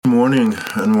morning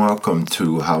and welcome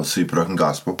to House Production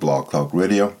Gospel Blog Talk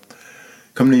Radio.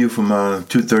 Coming to you from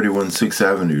 231 6th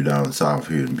Avenue down south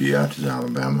here in Beatrice,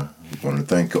 Alabama. We want to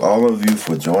thank all of you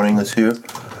for joining us here.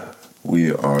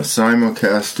 We are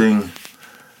simulcasting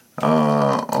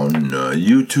on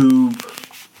YouTube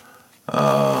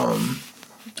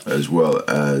as well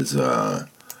as on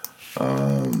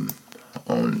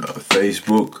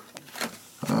Facebook.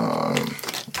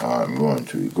 I'm going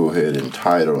to go ahead and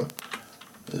title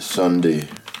the Sunday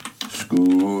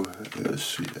School,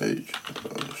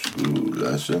 school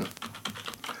lesson.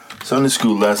 Sunday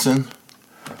School lesson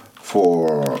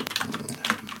for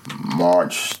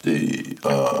March the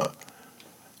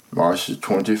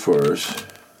 21st,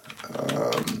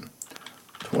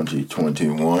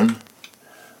 2021,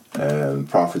 and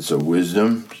Prophets of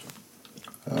Wisdom,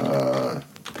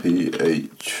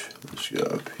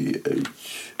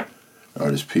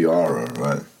 it's PR,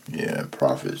 right? Yeah,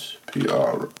 Prophets,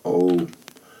 PROPHETS,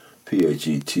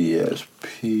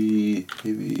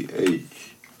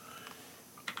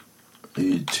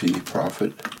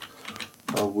 Prophet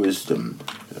of Wisdom,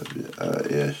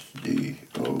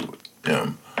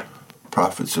 WISDOM,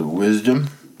 Prophets of Wisdom.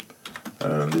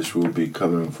 This will be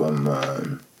coming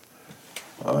from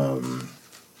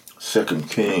 2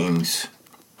 Kings.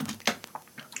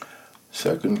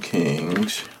 2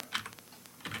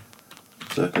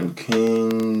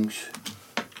 Kings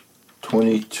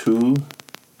 22,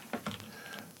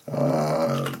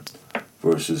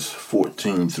 verses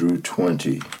 14 through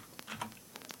 20.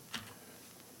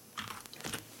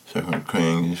 2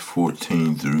 Kings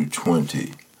 14 through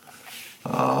 20.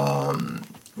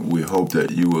 We hope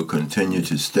that you will continue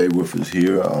to stay with us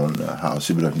here on House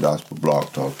Production Gospel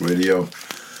Blog Talk Radio.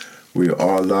 We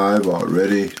are live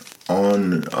already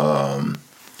on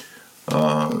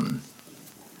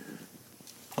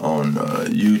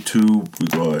YouTube. We're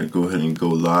going to go ahead and go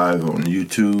live on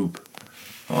YouTube.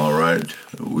 All right,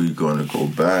 we're going to go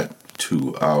back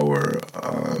to our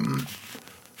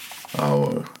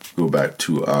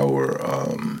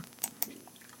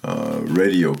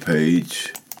radio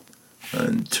page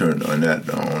and turn that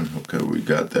on. Okay, we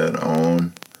got that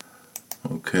on.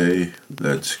 Okay,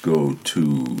 let's go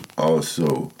to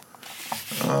also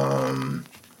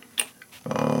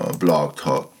Blog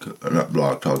Talk, not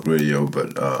Blog Talk Radio,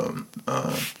 but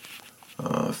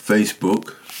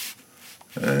Facebook,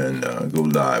 and go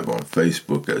live on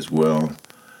Facebook as well.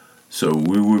 So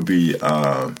we will be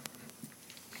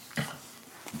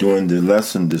doing the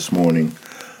lesson this morning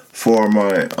for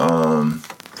my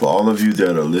for all of you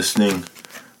that are listening.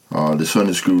 The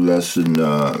Sunday School lesson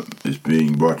is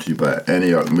being brought to you by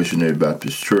Antioch Missionary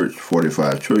Baptist Church,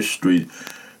 45 Church Street,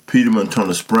 Peterman,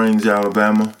 Tunnel Springs,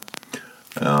 Alabama.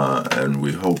 And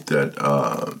we hope that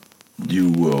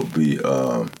you will be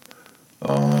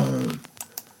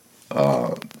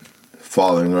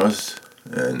following us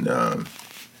and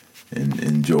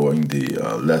enjoying the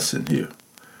lesson here.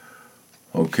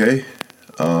 Okay.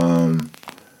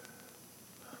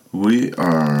 We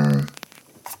are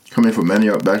coming from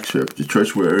Antioch Baptist Church, the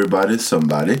church where everybody is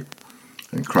somebody,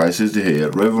 and Christ is the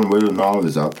head. Reverend William Oliver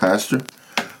is our pastor.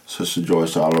 Sister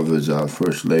Joyce Oliver is our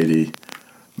first lady.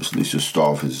 Miss Lisa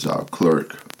Stoff is our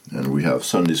clerk, and we have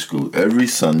Sunday school every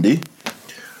Sunday.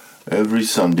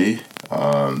 Since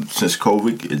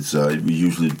COVID, we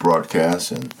usually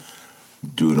broadcast and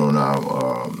do it on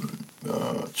our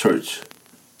church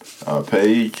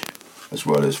page, as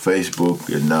well as Facebook,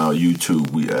 and now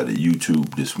YouTube. We added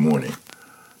YouTube this morning.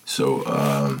 So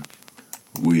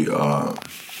we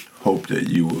hope that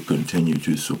you will continue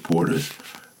to support us,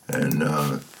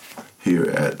 and here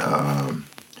at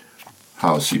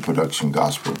House Production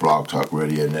Gospel Blog Talk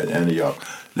Radio and at Antioch.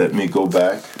 Let me go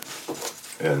back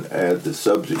and add the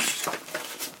subject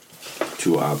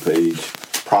to our page.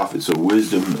 Prophets of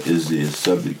Wisdom is the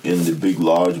subject in the big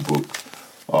large book,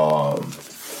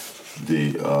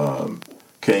 the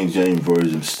King James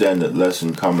Version Standard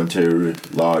Lesson Commentary,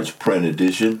 large print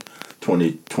edition,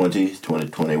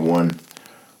 2020-2021.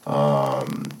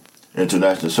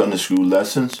 International Sunday School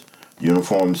Lessons,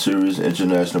 Uniform Series,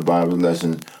 International Bible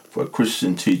Lessons for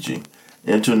Christian Teaching,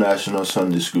 International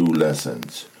Sunday School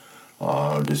Lessons.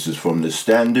 This is from the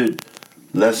Standard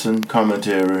Lesson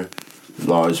Commentary,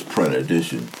 large print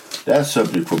edition. That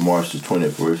subject for March the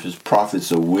 21st is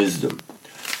Prophets of Wisdom.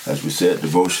 As we said,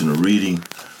 devotional reading.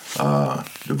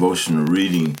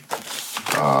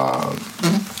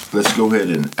 Let's go ahead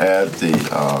and add the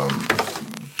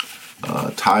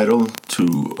title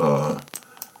to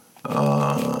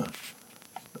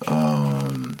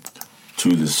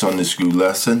the Sunday School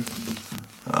lesson.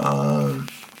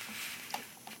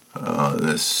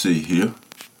 Let's see here.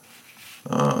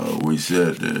 We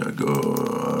said go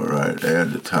all right.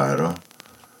 Add the title.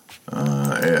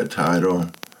 Add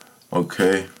title.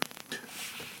 Okay.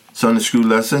 Sunday school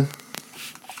lesson.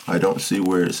 I don't see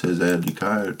where it says add the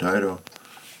title.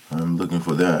 I'm looking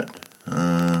for that.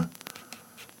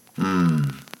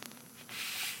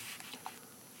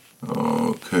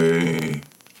 Okay.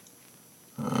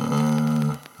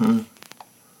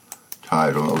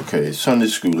 Title. Okay. Sunday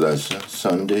school lesson.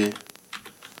 Sunday.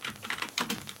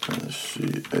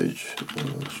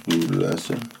 School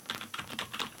lesson.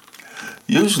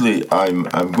 Usually I'm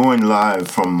going live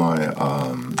from my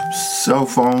cell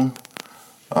phone,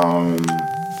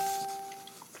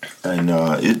 and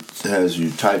it has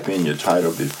you type in your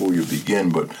title before you begin,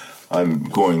 but I'm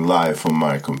going live from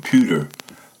my computer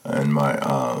and my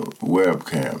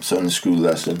webcam. Sunday school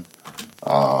lesson.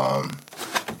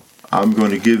 I'm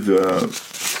going to give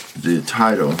the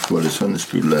title for the Sunday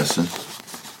school lesson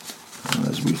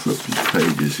as we flip these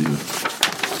pages here.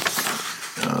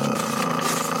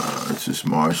 This is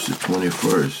March the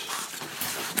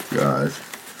 21st, guys.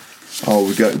 Oh,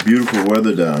 we got beautiful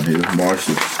weather down here. March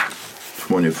the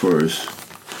 21st.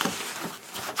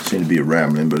 Seem to be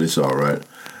rambling, but it's all right.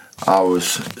 Our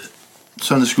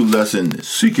Sunday school lesson,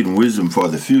 Seeking Wisdom for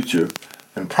the Future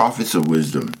and Prophets of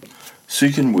Wisdom.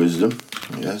 Seeking Wisdom,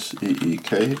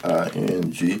 SEEKING,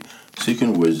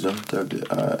 Seeking Wisdom,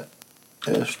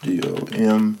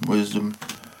 WISDOM, Wisdom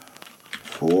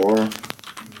for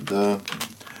the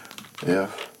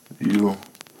FUTURE,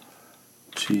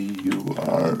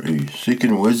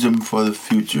 Seeking Wisdom for the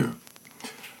Future.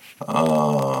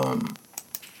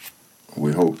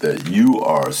 We hope that you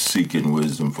are seeking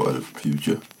wisdom for the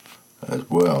future as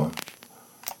well.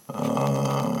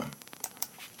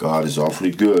 God is awfully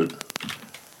good.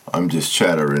 I'm just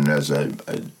chattering as I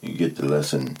get the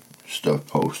lesson stuff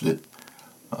posted.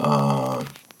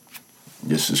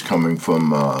 This is coming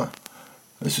from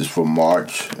this is for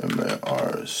March,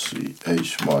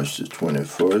 MARCH, March the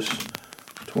 21st,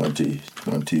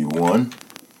 2021.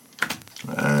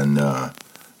 And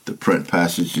the print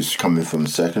passage is coming from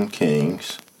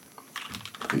 2Kings,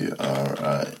 PRINT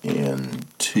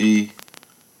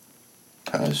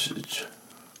passage.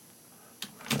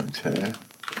 Okay.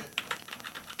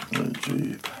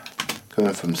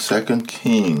 Coming from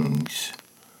 2Kings.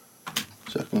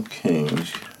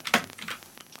 2Kings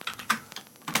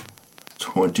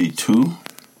 22.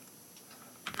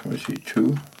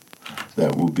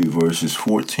 That will be verses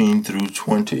 14 through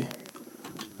 20.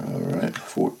 All right,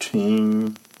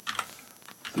 14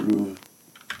 through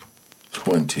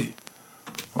 20.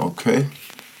 Okay,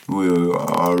 we are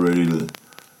already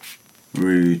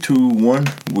 3, 2, 1.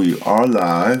 We are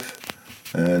live,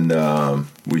 and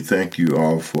we thank you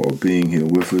all for being here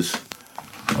with us.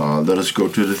 Let us go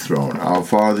to the throne. Our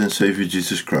Father and Savior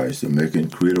Jesus Christ, the maker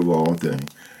and creator of all things.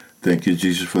 Thank you,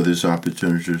 Jesus, for this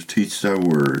opportunity to teach thy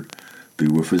word. Be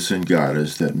with us and guide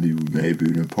us, that we may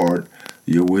be impart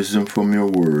your wisdom from your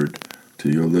word to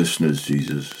your listeners,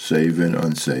 Jesus, saved and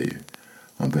unsaved.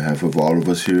 On behalf of all of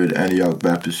us here at Antioch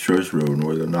Baptist Church, Reverend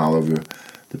Northern Oliver,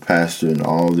 the pastor, and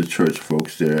all the church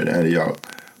folks there at Antioch,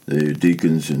 the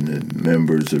deacons and the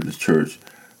members of the church,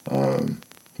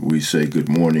 we say good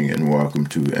morning and welcome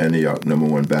to Antioch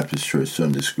 #1 Baptist Church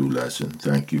Sunday School lesson.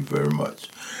 Thank you very much.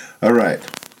 All right.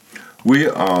 We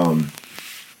are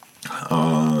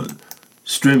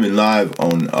streaming live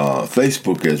on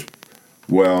Facebook as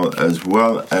well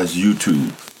as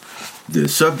YouTube. The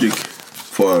subject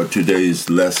for today's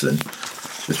lesson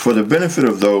is for the benefit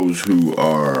of those who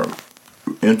are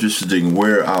interested in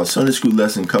where our Sunday school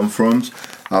lesson comes from.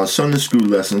 Our Sunday school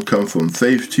lesson comes from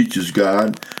Faith Teaches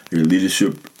God, a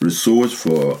leadership resource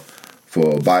for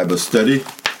Bible study.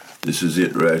 This is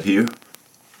it right here.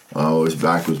 It's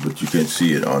backwards, but you can't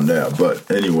see it on there. But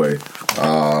anyway,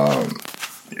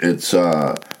 it's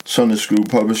Sunday School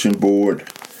Publishing Board.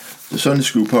 The Sunday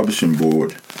School Publishing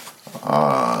Board.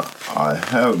 I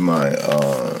had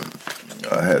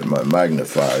my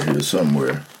magnifier here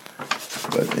somewhere.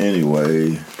 But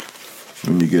anyway,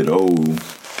 when you get old,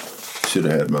 should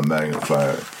have had my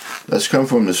magnifier. Let's come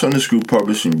from the Sunday School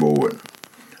Publishing Board.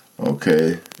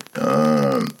 Okay,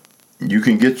 you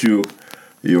can get your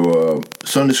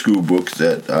Sunday school books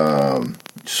that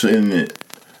send it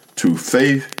to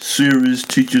Faith Series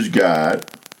Teacher's Guide.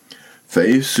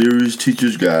 Faith Series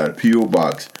Teacher's Guide, P.O.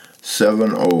 Box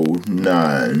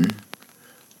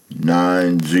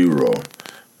 70990.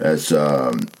 That's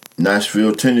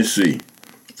Nashville, Tennessee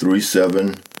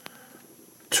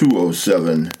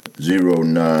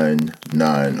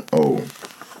 372070990.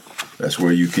 That's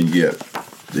where you can get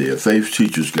the Faith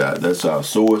Teacher's Guide. That's our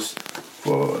source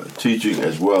for teaching,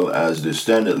 as well as the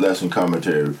standard lesson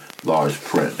commentary large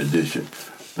print edition.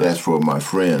 That's for my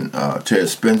friend Ted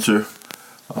Spencer.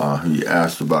 He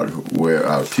asked about where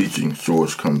our teaching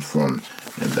source comes from,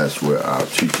 and that's where our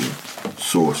teaching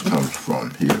source comes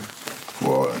from here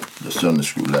for the Sunday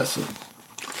school lesson.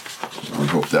 We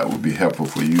hope that will be helpful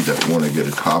for you that want to get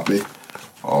a copy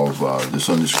of the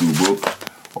Sunday school book,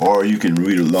 or you can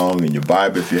read along in your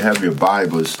Bible. If you have your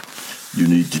Bibles, you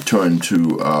need to turn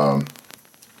to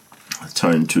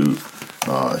 2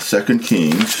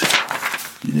 Kings.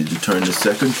 You need to turn to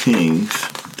 2 Kings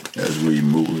as we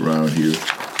move around here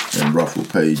and ruffle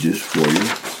pages for you.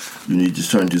 You need to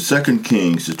turn to 2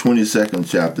 Kings, the 22nd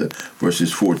chapter,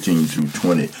 verses 14 through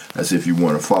 20, as if you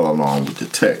want to follow along with the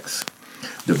text.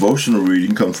 Devotional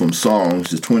reading comes from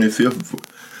Psalms, the 25th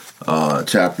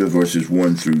chapter, verses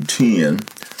 1 through 10.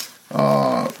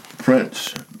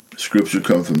 Print scripture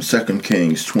comes from 2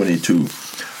 Kings 22.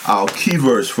 Our key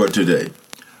verse for today.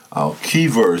 Our key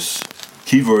verse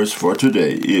for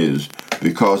today is,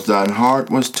 because thine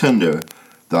heart was tender,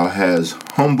 thou hast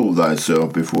humbled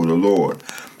thyself before the Lord,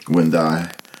 when thou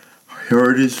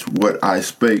heardest what I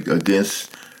spake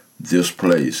against this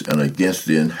place and against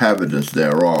the inhabitants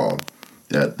thereof,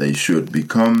 that they should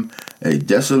become a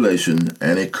desolation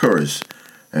and a curse,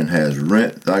 and hast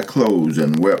rent thy clothes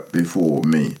and wept before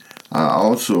me. I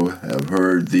also have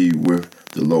heard thee with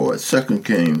the Lord. 2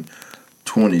 Kings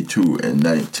 22 and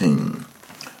 19.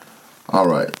 All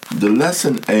right, the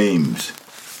lesson aims.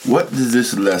 What does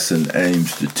this lesson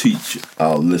aims to teach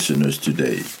our listeners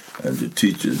today, and to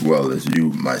teach as well as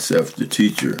you, myself, the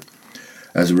teacher?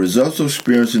 As a result of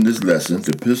experiencing this lesson,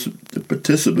 the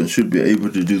participants should be able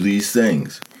to do these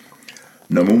things.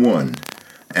 Number 1,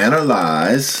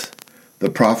 analyze the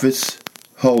prophet's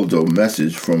Huldah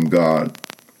message from God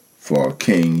for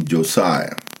King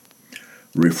Josiah.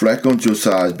 Reflect on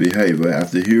Josiah's behavior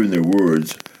after hearing the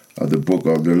words of the book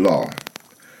of the law.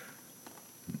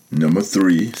 Number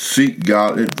 3, seek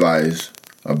God's advice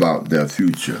about their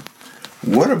future.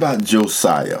 What about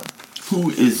Josiah? Who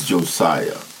is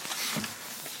Josiah?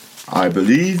 I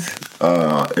believe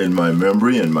in my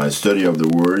memory and my study of the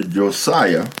word,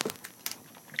 Josiah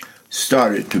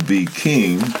started to be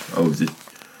king of the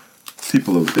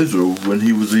people of Israel when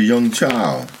he was a young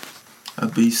child.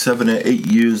 I'd be 7 or 8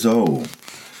 years old.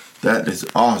 That is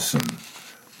awesome.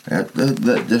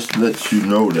 That just lets you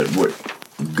know that what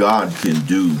God can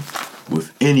do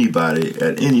with anybody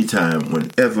at any time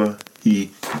whenever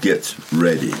he gets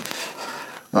ready.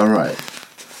 All right.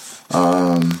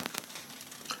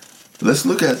 Let's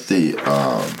look at the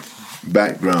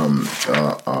background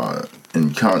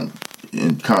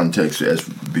in context as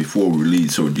before we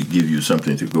lead, so to give you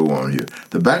something to go on here.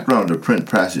 The background of the print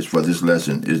passage for this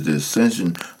lesson is the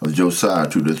ascension of Josiah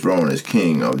to the throne as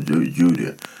king of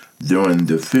Judah. During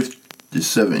the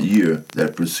 57th year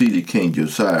that preceded King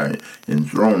Josiah's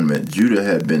enthronement, Judah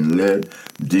had been led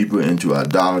deeper into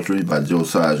idolatry by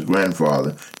Josiah's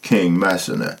grandfather, King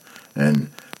Manasseh, and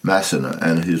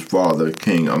his father,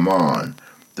 King Amon.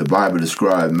 The Bible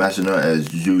described Manasseh as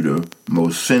Judah's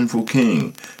most sinful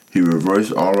king. He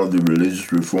reversed all of the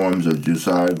religious reforms of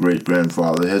Josiah's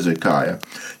great-grandfather Hezekiah.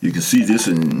 You can see this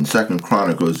in 2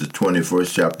 Chronicles, the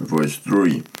 21st chapter, verse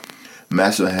 3.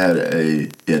 Manasseh had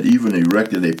even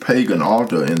erected a pagan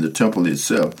altar in the temple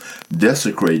itself,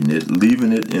 desecrating it,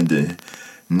 leaving it in the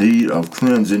need of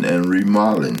cleansing and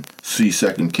remodeling. See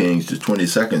 2 Kings, the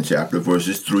 22nd chapter,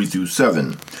 verses 3 through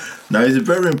 7. Now, it's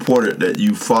very important that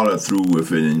you follow through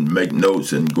with it and make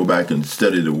notes and go back and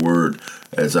study the word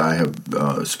as I have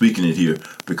speaking it here,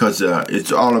 because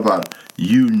it's all about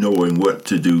you knowing what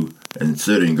to do and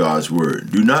studying God's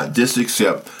word. Do not just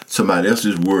accept somebody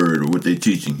else's word or what they're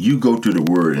teaching. You go to the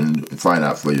word and find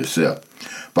out for yourself.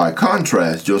 By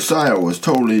contrast, Josiah was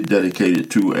totally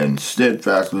dedicated to and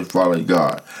steadfastly followed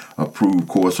God's approved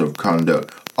course of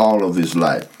conduct all of his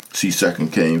life. See 2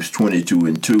 Kings 22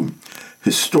 and 2.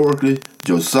 Historically,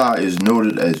 Josiah is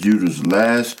noted as Judah's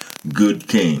last good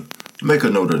king. Make a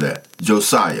note of that.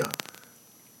 Josiah,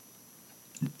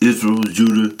 Israel,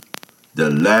 Judah, the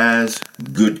last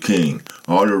good king.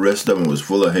 All the rest of them was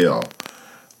full of hell,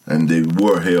 and they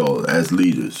were hell as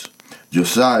leaders.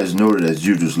 Josiah is noted as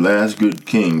Judah's last good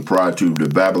king prior to the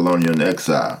Babylonian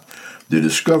exile. The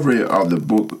discovery of the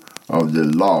book of the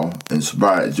law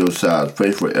inspired Josiah's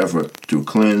faithful effort to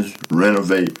cleanse,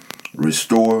 renovate,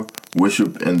 restore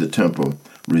worship in the temple,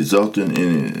 resulting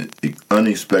in an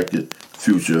unexpected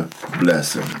future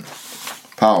blessing.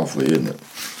 Powerful, isn't it?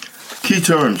 Key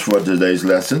terms for today's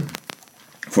lesson.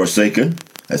 Forsaken,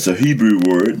 that's a Hebrew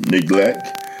word.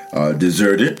 Neglect,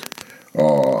 deserted,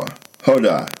 or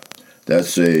hodah,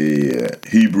 that's a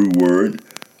Hebrew word,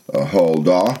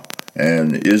 huldah,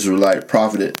 an Israelite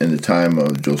prophet in the time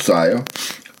of Josiah.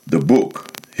 The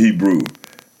book, Hebrew,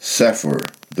 Sefer,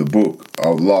 the book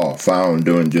of law found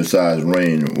during Josiah's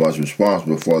reign, was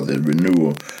responsible for the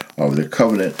renewal of the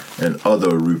covenant and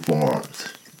other reforms.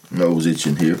 Nose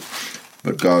itching here,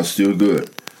 but God's still good.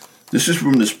 This is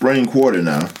from the spring quarter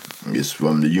now. It's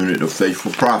from the unit of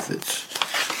faithful prophets.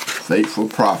 Faithful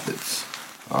prophets.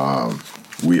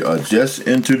 We are just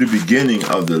into the beginning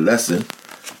of the lesson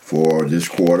for this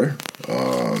quarter.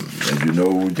 As you know,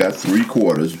 we got 3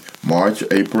 quarters, March,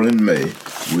 April, and May.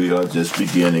 We are just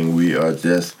beginning. We are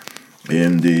just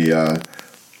in the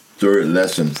 3rd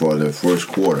lesson for the first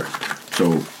quarter.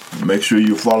 So make sure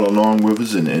you follow along with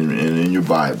us and in your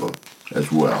Bible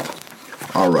as well.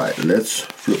 All right, let's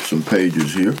flip some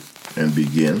pages here and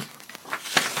begin.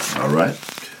 All right.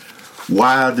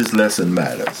 Why this lesson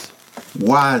matters.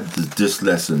 Why does this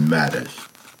lesson matter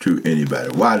to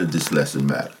anybody? Why did this lesson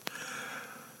matter?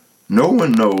 No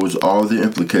one knows all the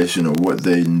implication of what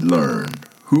they learn.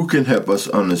 Who can help us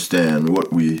understand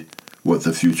what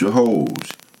the future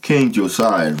holds? King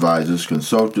Josiah advisors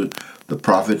consulted the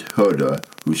prophet Huldah,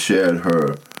 who shared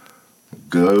her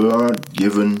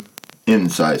God-given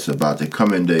insights about the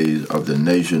coming days of the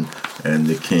nation and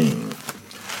the king.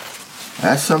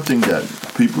 That's something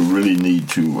that people really need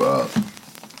to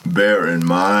bear in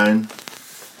mind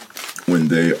when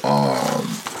they are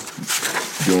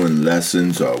doing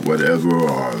lessons or whatever,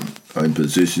 or in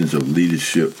positions of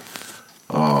leadership.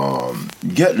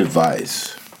 Get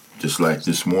advice. Just like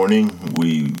this morning,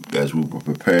 as we were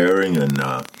preparing and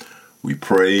we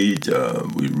prayed,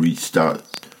 we reached out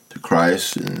to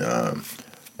Christ and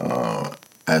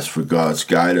asked for God's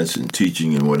guidance and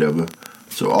teaching and whatever.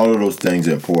 So all of those things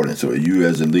are important. So you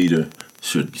as a leader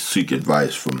should seek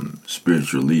advice from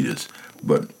spiritual leaders,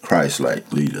 but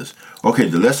Christ-like leaders. Okay,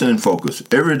 the lesson in focus.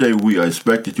 Every day we are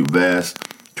expected to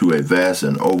a vast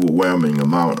and overwhelming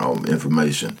amount of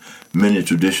information. Many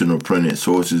traditional printed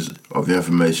sources of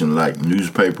information like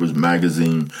newspapers,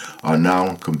 magazines are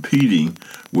now competing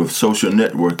with social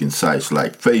networking sites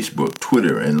like Facebook,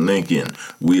 Twitter, and LinkedIn.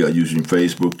 We are using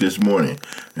Facebook this morning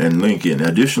and LinkedIn.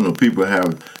 Additional people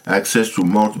have access to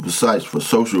multiple sites for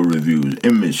social reviews,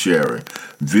 image sharing,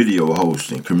 video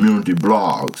hosting, community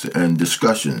blogs, and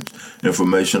discussions.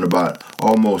 Information about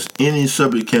almost any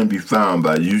subject can be found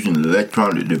by using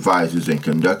electronic devices and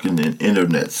conducting an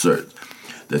internet search.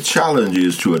 The challenge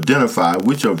is to identify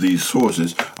which of these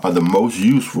sources are the most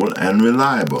useful and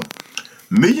reliable.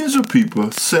 Millions of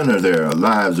people center their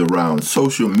lives around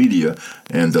social media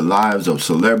and the lives of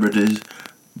celebrities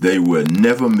they will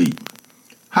never meet.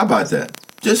 How about that?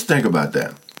 Just think about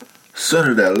that.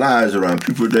 Center their lives around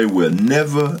people they will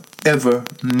never, ever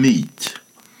meet.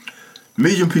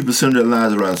 Million people center their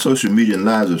lives around social media and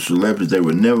lives of celebrities they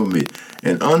will never meet.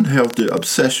 An unhealthy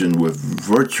obsession with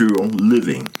virtual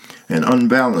living. An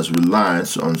unbalanced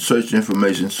reliance on such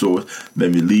information source may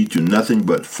lead to nothing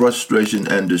but frustration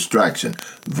and distraction.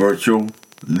 Virtual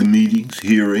meetings,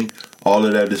 hearing, all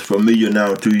of that is familiar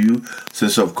now to you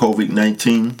since of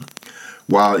COVID-19.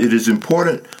 While it is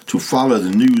important to follow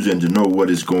the news and to know what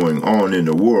is going on in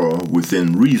the world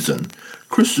within reason,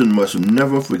 Christians must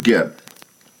never forget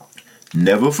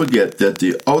that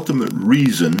the ultimate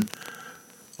reason,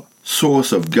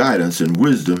 source of guidance and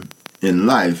wisdom in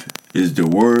life is the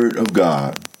Word of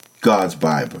God, God's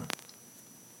Bible,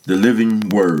 the living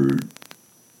Word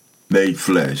made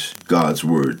flesh, God's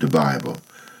Word, the Bible.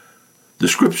 The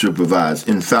Scripture provides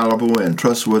infallible and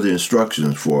trustworthy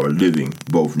instructions for living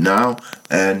both now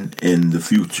and in the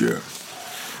future.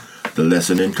 The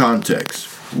lesson in context.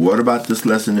 What about this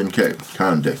lesson in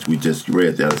context? We just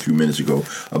read that a few minutes ago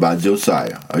about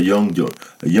Josiah, a young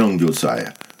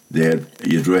Josiah.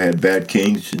 Israel had bad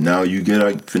kings. Now you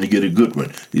finna get a good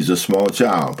one. He's a small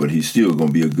child, but he's still going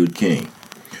to be a good king.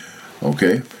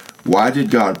 Okay? Why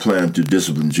did God plan to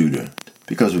discipline Judah?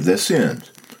 Because of their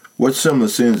sins. What similar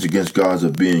sins against God are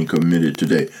being committed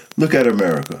today? Look at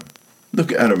America.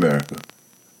 Look at America.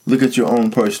 Look at your own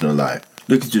personal life.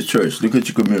 Look at your church. Look at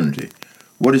your community.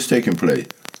 What is taking place?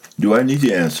 Do I need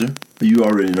the answer? You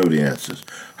already know the answers.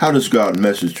 How does God's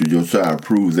message to Josiah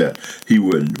prove that he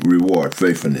would reward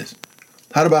faithfulness?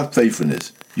 How about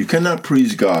faithfulness? You cannot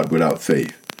please God without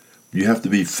faith. You have to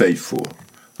be faithful.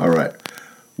 All right.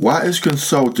 Why is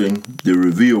consulting the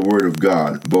revealed Word of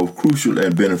God both crucial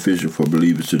and beneficial for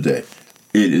believers today?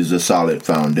 It is a solid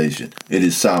foundation. It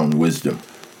is sound wisdom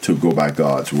to go by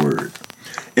God's Word.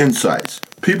 Insights.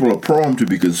 People are prone to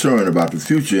be concerned about the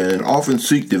future and often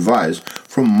seek advice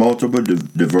from multiple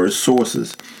diverse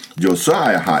sources.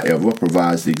 Josiah, however,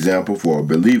 provides the example for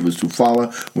believers to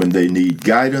follow when they need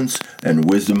guidance and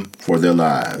wisdom for their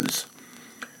lives.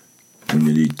 When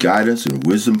you need guidance and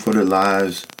wisdom for their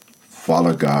lives,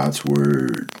 follow God's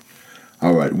word.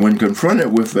 All right, when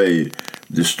confronted with a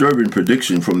disturbing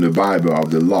prediction from the Bible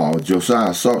of the law,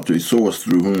 Josiah sought to a source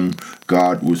through whom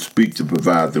God would speak to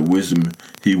provide the wisdom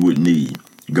he would need.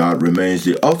 God remains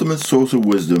the ultimate source of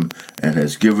wisdom and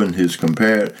has given his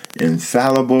compared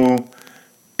infallible,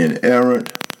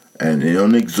 inerrant, and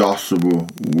inexhaustible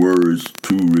words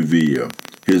to reveal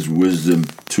his wisdom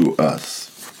to us.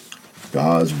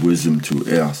 God's wisdom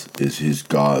to us is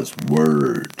God's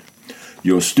word.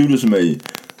 Your students may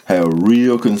have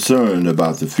real concern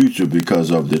about the future because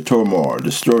of the turmoil,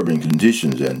 disturbing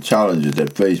conditions, and challenges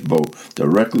that face both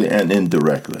directly and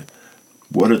indirectly.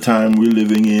 What a time we're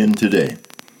living in today.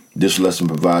 This lesson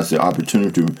provides the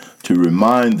opportunity to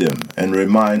remind them and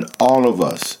remind all of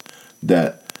us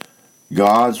that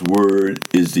God's word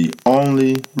is the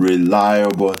only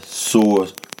reliable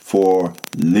source for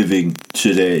living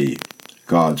today.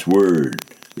 God's word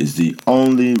is the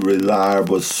only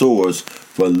reliable source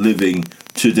for living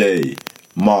today.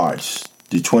 March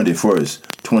the 21st,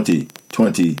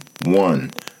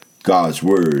 2021. God's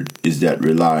word is that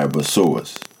reliable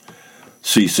source.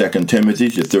 See 2 Timothy,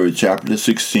 the 3rd chapter, the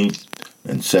 16th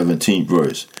and 17th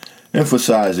verse.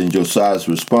 Emphasizing Josiah's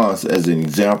response as an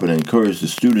example and encourage the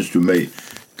students to make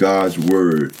God's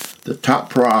word the top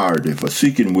priority for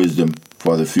seeking wisdom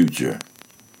for the future.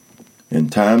 In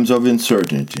times of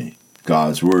uncertainty,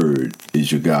 God's word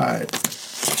is your guide.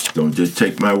 Don't just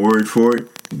take my word for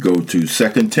it. Go to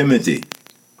 2 Timothy.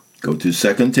 Go to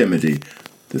 2 Timothy,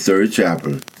 the 3rd chapter,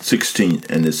 16th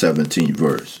and the 17th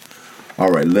verse.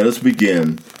 All right, let us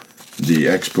begin the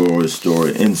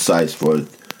exploratory insights for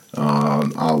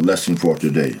our lesson for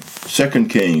today. 2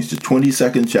 Kings, the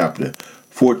 22nd chapter,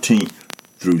 14th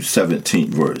through 17th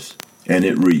verse. And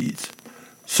it reads,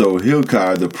 So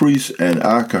Hilkiah the priest and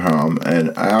Ahikam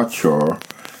and Achor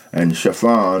and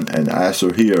Shaphan and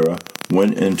Asahira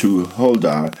went into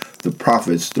Huldah the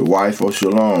prophets, the wife of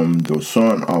Shallum, the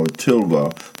son of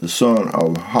Tilva, the son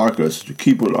of Harkus, the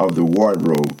keeper of the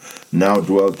wardrobe, now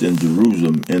dwelt in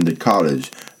Jerusalem in the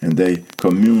cottage, and they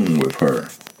communed with her.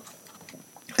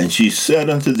 And she said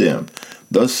unto them,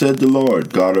 Thus said the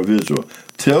Lord God of Israel,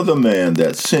 Tell the man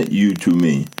that sent you to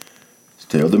me,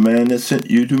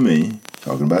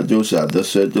 talking about Josiah, thus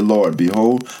said the Lord,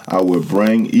 Behold, I will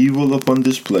bring evil upon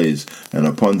this place, and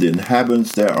upon the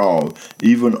inhabitants thereof,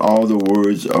 even all the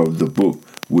words of the book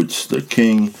which the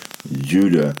king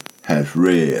Judah hath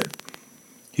read.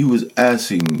 He was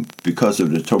asking, because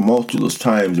of the tumultuous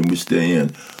times in which they're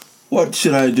in, what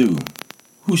should I do?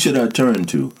 Who should I turn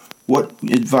to? What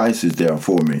advice is there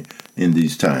for me in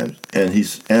these times? And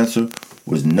his answer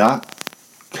was not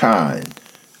kind.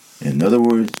 In other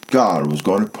words, God was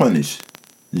going to punish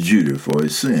Judah for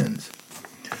his sins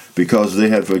because they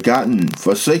had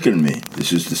forsaken me.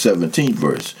 This is the 17th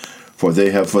verse. For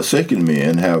they have forsaken me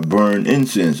and have burned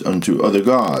incense unto other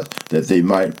gods, that they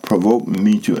might provoke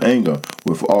me to anger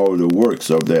with all the works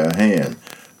of their hand.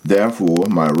 Therefore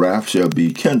my wrath shall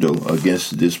be kindled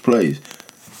against this place,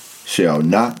 shall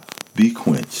not be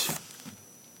quenched.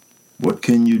 What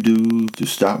can you do to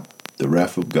stop the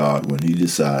wrath of God when he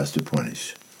decides to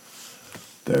punish?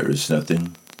 There is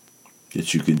nothing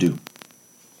that you can do.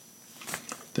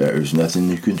 There is nothing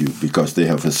you can do, because they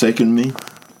have forsaken me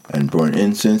and burned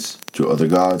incense to other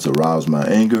gods, aroused my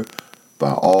anger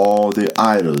by all the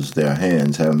idols their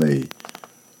hands have made.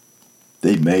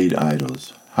 They made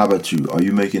idols. How about you? Are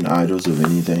you making idols of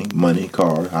anything? Money,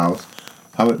 car, house?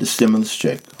 How about the stimulus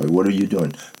check? Or what are you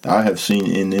doing? I have seen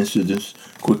in incidents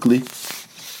quickly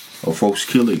of folks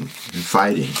killing and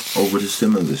fighting over the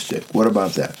stimulus check. What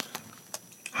about that?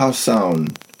 How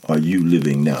sound are you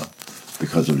living now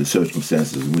because of the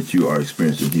circumstances which you are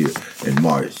experiencing here in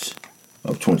March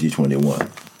of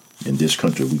 2021 in this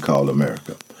country we call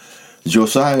America?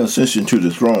 Josiah's ascension to the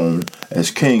throne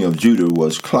as king of Judah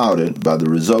was clouded by the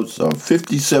results of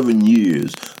 57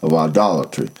 years of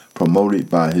idolatry promoted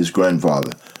by his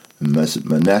grandfather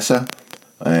Manasseh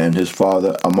and his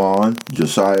father Amon.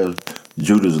 Josiah,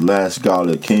 Judah's last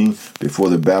godly king before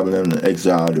the Babylonian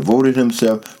exile, devoted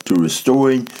himself to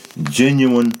restoring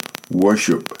genuine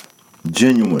worship.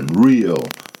 Genuine, real.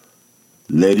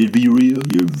 Let it be real.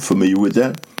 You're familiar with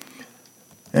that?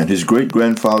 And his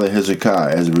great-grandfather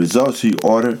Hezekiah. As a result, he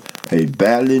ordered a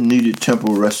badly needed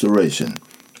temple restoration.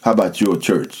 How about your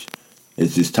church?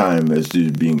 Is this time does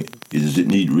it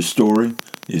need restoring?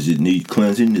 Does it need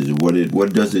cleansing?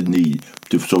 What does it need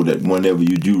so that whenever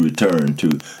you do return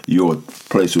to your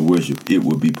place of worship, it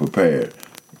will be prepared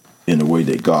in the way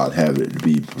that God have it to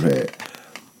be prepared?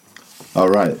 All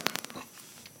right.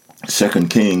 2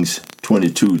 Kings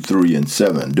 22, 3 and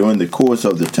 7. During the course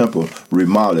of the temple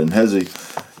remodeling,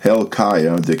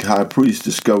 Hilkiah, the high priest,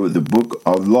 discovered the book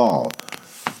of law.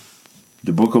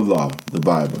 The book of law, the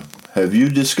Bible. Have you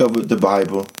discovered the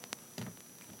Bible?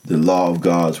 The law of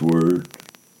God's word,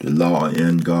 the law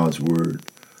in God's word.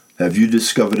 Have you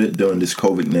discovered it during this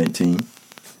COVID-19?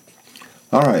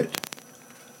 All right.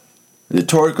 The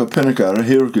Torah of Pentecost,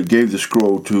 Hilkiah gave the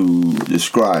scroll to the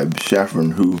scribe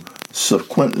Shaphan, who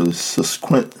subsequently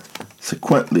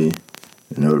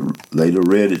later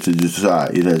read it to Josiah.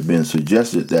 It has been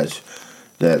suggested that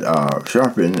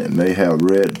Shaphan may have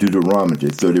read Deuteronomy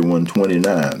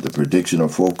 31:29, the prediction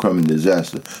of forthcoming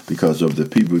disaster because of the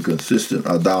people's consistent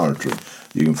idolatry.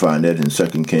 You can find that in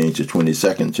 2 Kings, the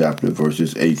 22nd chapter,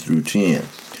 verses 8 through 10.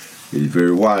 It is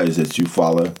very wise that you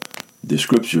follow the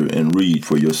scripture and read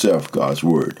for yourself God's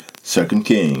word. 2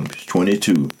 Kings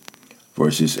 22,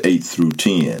 verses 8 through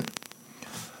 10.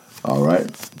 All right,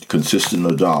 consistent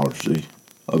idolatry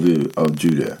of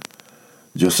Judah.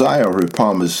 Josiah's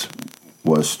promise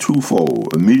was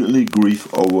twofold: immediately grief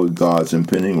over God's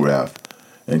impending wrath,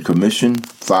 and commissioned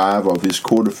 5 of his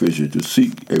court officials to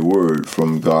seek a word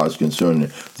from God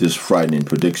concerning this frightening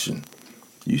prediction.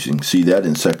 You can see that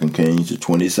in 2 Kings, the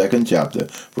 22nd chapter,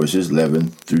 verses 11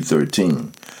 through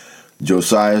 13.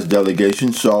 Josiah's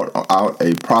delegation sought out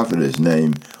a prophetess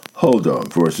named Huldah,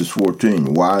 verses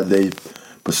 14. Why they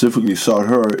specifically sought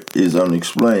her is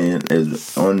unexplained,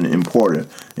 as unimportant,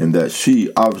 in that she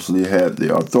obviously had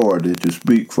the authority to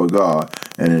speak for God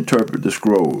and interpret the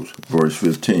scrolls, verse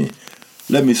 15.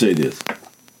 Let me say this.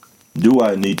 Do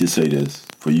I need to say this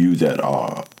for you that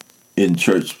are in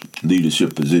church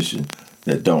leadership position,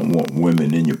 that don't want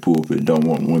women in your pulpit, don't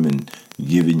want women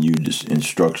giving you this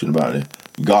instruction about it?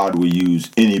 God will use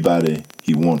anybody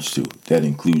he wants to. That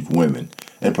includes women.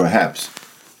 And perhaps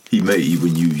he may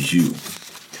even use you.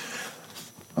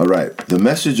 All right. The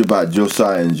message about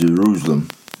Josiah in Jerusalem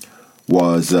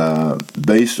was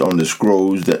based on the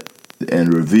scrolls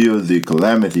and revealed the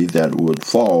calamity that would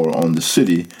fall on the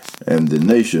city and the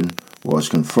nation, was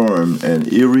confirmed and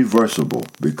irreversible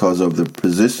because of the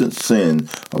persistent sin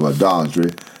of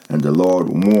idolatry, and the Lord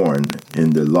warned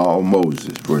in the law of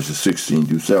Moses, verses 16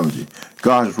 through 17.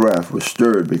 God's wrath was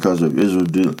stirred because of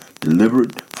Israel's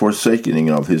deliberate forsaking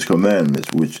of his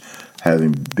commandments, which,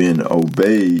 having been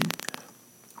obeyed,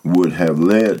 would have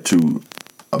led to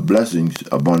a blessings,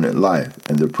 abundant life,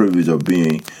 and the privilege of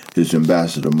being his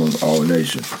ambassador among all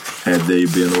nations. Had they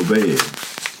been obeyed?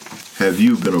 Have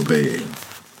you been obeying?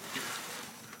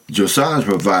 Josiah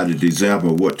provided the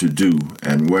example of what to do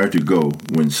and where to go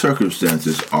when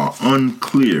circumstances are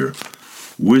unclear.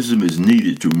 Wisdom is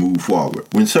needed to move forward.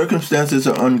 When circumstances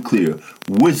are unclear,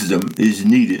 wisdom is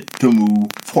needed to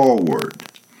move forward.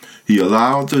 He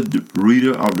allowed the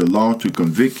reader of the law to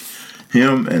convict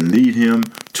him and lead him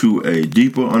to a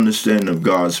deeper understanding of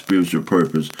God's spiritual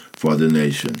purpose for the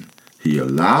nation. He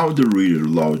allowed the reader of the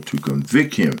law to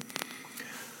convict him.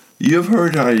 You've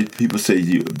heard how people say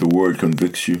the word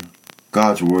convicts you.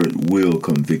 God's word will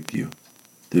convict you.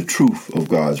 The truth of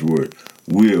God's word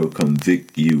will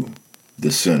convict you,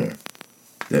 the sinner.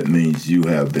 That means you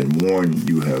have been warned,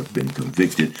 you have been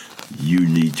convicted, you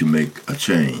need to make a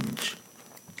change.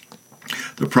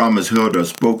 The promise Huldah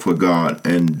spoke for God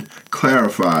and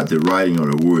clarified the writing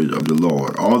of the words of the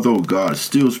Lord. Although God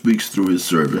still speaks through his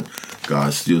servant,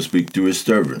 God still speaks through his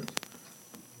servant.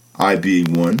 I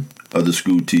being one, other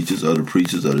school teachers, other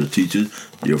preachers, other teachers,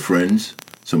 your friends,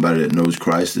 somebody that knows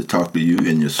Christ that talk to you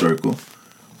in your circle.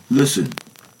 Listen,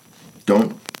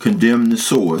 don't condemn the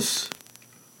source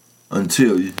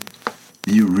until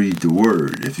you read the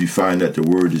word. If you find that the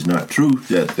word is not true,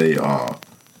 that they are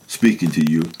speaking to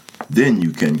you, then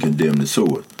you can condemn the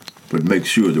source. But make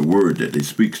sure the word that they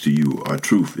speaks to you are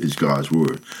truth, is God's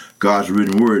word. God's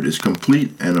written word is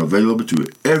complete and available to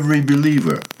every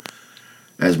believer.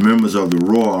 As members of the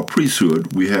royal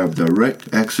priesthood, we have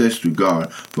direct access to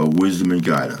God for wisdom and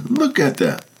guidance. Look at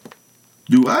that.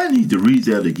 Do I need to read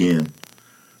that again?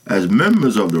 As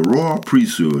members of the royal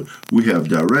priesthood, we have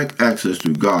direct access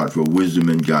to God for wisdom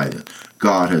and guidance.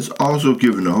 God has also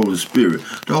given the Holy Spirit,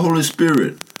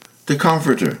 the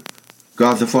Comforter.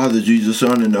 God the Father, Jesus the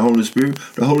Son, and the Holy Spirit.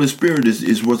 The Holy Spirit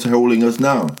is what's holding us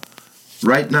now.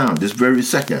 Right now, this very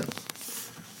second.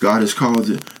 God has called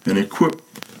and equipped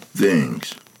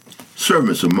things,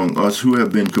 servants among us who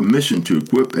have been commissioned to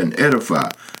equip and edify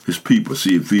his people.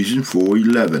 See Ephesians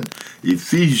 4:11.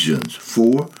 Ephesians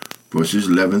 4, verses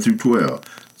 11 through 12.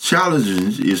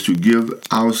 Challenge is to give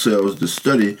ourselves the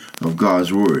study of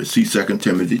God's word. See 2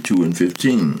 Timothy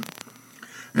 2:15.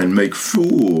 And make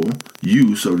full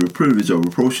use of the privilege of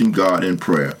approaching God in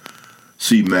prayer.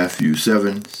 See Matthew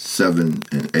 7, 7,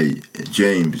 and 8. And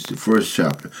James, the first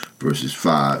chapter, verses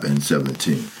 5 and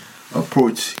 17.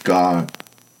 Approach God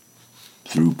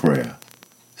through prayer.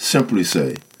 Simply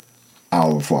say,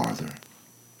 Our Father,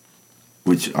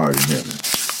 which art in heaven,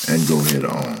 and go ahead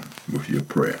on with your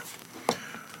prayer.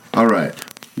 All right.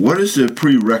 What is the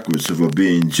prerequisite of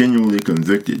being genuinely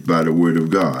convicted by the Word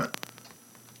of God?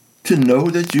 To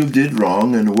know that you did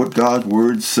wrong and what God's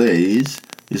Word says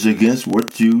is against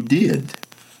what you did.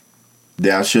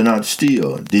 Thou shalt not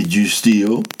steal. Did you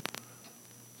steal?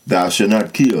 Thou shalt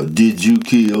not kill. Did you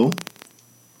kill?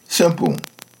 Simple.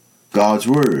 God's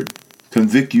Word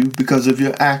convict you because of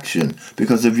your action,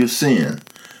 because of your sin.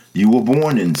 You were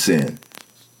born in sin.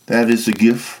 That is the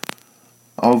gift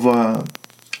of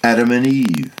Adam and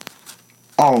Eve.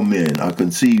 All men are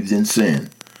conceived in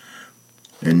sin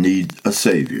and need a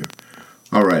Savior.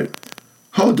 All right.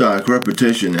 Huldah's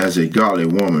reputation as a godly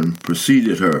woman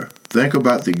preceded her. Think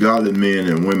about the godly men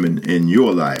and women in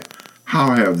your life.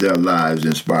 How have their lives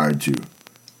inspired you?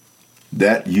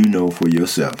 That you know for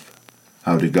yourself,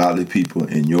 how the godly people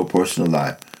in your personal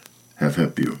life have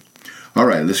helped you. All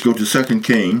right, let's go to 2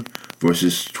 Kings,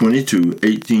 verses 22,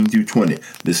 18 through 20.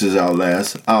 This is our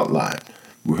last outline.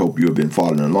 We hope you have been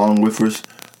following along with us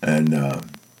and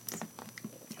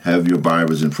have your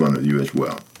Bibles in front of you as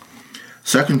well.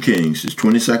 2 Kings is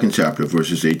 22nd chapter,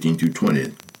 verses 18 through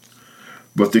 20.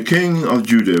 But the king of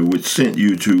Judah, which sent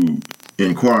you to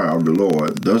inquire of the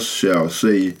Lord, thus shall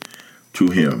say to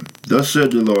him, Thus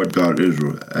said the Lord God of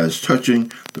Israel, as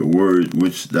touching the word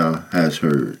which thou hast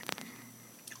heard.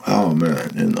 Oh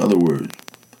man, in other words,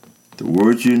 the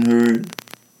words you heard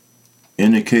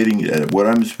indicating that what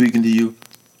I'm speaking to you,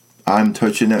 I'm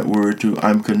touching that word too.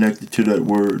 I'm connected to that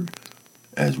word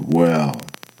as well.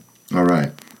 All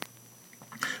right.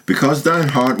 Because thine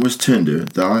heart was tender,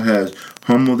 thou hast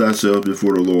humbled thyself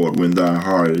before the Lord when thy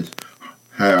heart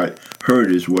had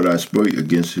heardest what I spoke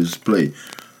against his place,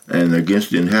 and against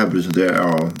the inhabitants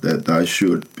thereof, that thou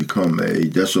should become a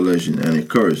desolation and a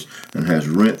curse, and hast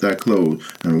rent thy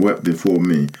clothes and wept before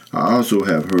me. I also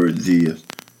have heard thee,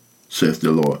 saith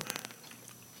the Lord.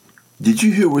 Did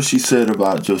you hear what she said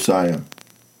about Josiah?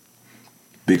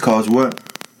 Because what?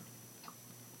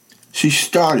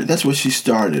 That's what she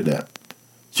started at.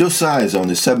 Josiah is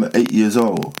only 7, 8 years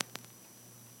old.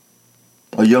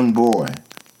 A young boy.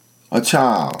 A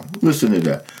child. Listen to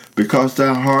that. Because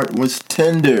thy heart was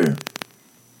tender.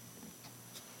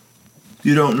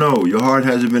 You don't know. Your heart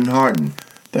hasn't been hardened.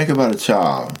 Think about a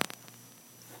child.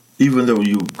 Even though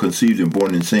you conceived and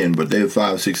born in sin, but they're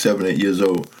 5, 6, 7, 8 years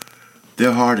old,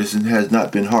 their heart has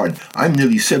not been hardened. I'm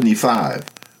nearly 75.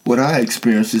 What I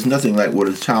experienced is nothing like what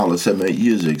a child of 7, 8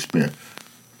 years experienced.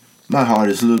 My heart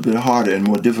is a little bit harder and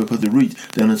more difficult to reach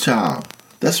than a child.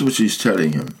 That's what she's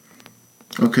telling him.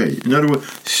 Okay, in other words,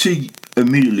 she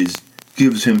immediately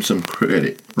gives him some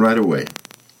credit right away.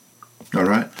 All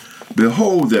right?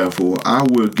 Behold, therefore, I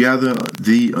will gather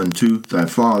thee unto thy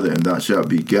father, and thou shalt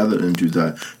be gathered into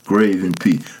thy grave in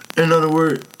peace. In other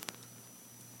words,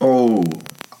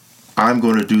 I'm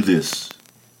going to do this.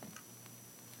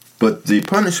 But the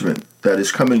punishment that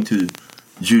is coming to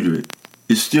Judah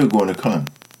is still going to come.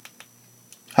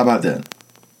 How about that?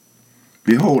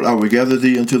 Behold, I will gather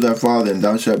thee unto thy father, and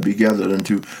thou shalt be gathered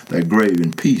unto thy grave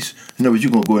in peace. In other words,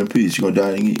 you're going to go in peace. You're going to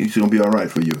die, and it's going to be all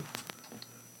right for you.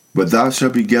 But thou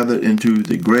shalt be gathered into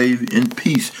the grave in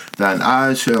peace. Thine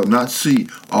eyes shall not see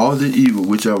all the evil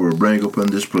which I will bring upon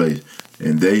this place.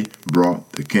 And they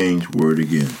brought the king's word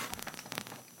again.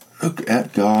 Look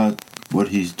at God, what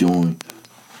he's doing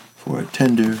for a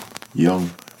tender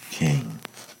young king.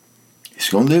 He's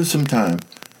going to live some time,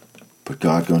 but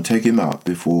God's going to take him out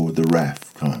before the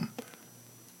wrath comes.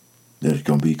 There's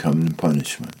going to be coming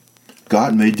punishment.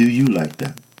 God may do you like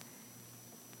that.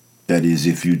 That is,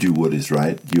 if you do what is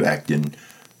right, you act in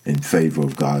favor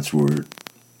of God's word,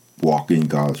 walk in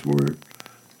God's word.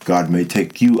 God may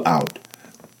take you out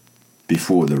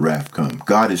before the wrath comes.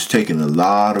 God is taking a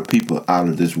lot of people out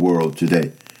of this world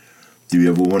today. Do you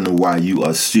ever wonder why you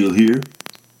are still here?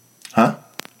 Huh?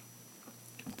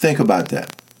 Think about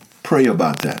that. Pray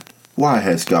about that. Why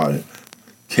has God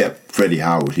kept Freddie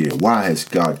Howard here? Why has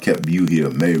God kept you here,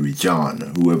 Mary,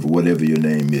 John, whoever, whatever your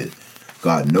name is?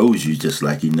 God knows you just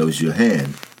like he knows your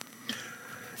hand.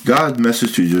 God's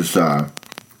message to Josiah.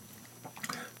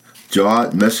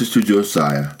 God's message to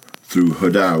Josiah through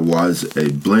Huldah was a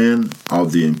blend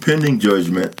of the impending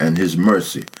judgment and his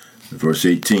mercy. Verse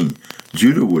 18.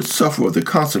 Judah would suffer the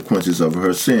consequences of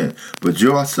her sin, but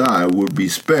Josiah would be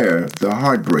spared the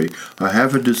heartbreak of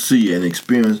having to see and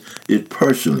experience it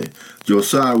personally.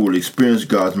 Josiah would experience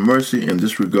God's mercy in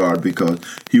this regard because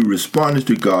he responded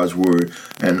to God's word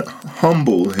and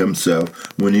humbled himself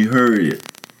when he heard it.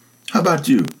 How about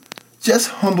you? Just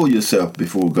humble yourself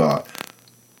before God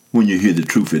when you hear the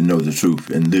truth and know the truth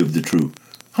and live the truth.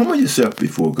 Humble yourself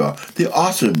before God. The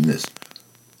awesomeness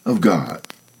of God.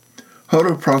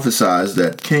 Huddle prophesies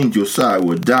that King Josiah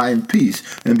would die in peace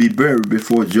and be buried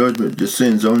before judgment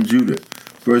descends on Judah.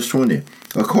 Verse 20.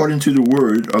 According to the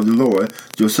word of the Lord,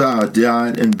 Josiah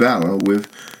died in battle with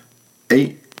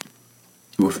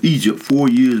Egypt 4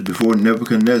 years before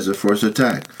Nebuchadnezzar's first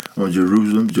attack on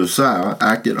Jerusalem. Josiah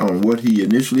acted on what he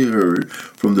initially heard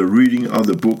from the reading of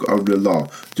the book of the law.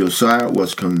 Josiah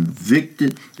was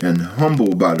convicted and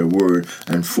humbled by the word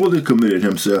and fully committed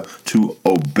himself to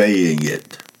obeying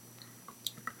it.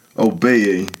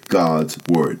 Obeying God's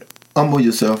word. Humble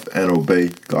yourself and obey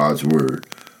God's word.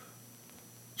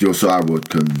 Josiah was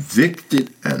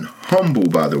convicted and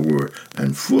humbled by the word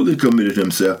and fully committed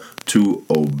himself to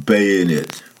obeying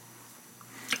it.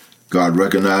 God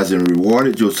recognized and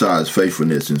rewarded Josiah's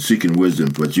faithfulness in seeking wisdom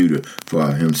for Judah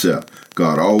for himself.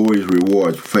 God always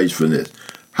rewards faithfulness.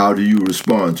 How do you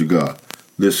respond to God?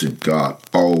 Listen, God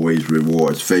always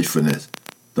rewards faithfulness.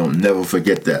 Don't never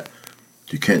forget that.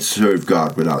 You can't serve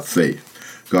God without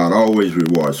faith. God always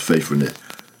rewards faithfulness.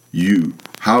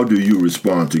 How do you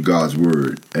respond to God's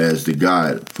word as the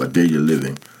guide for daily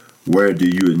living? Where do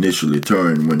you initially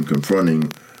turn when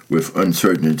confronting with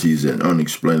uncertainties and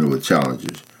unexplainable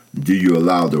challenges? Do you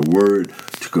allow the word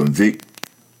to convict,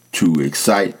 to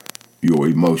excite your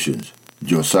emotions?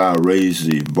 Josiah raised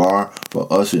the bar for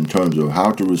us in terms of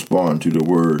how to respond to the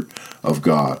word of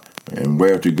God and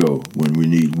where to go when we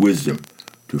need wisdom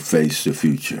to face the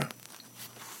future.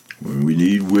 When we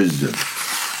need wisdom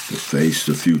to face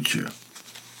the future.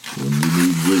 When we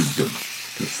need wisdom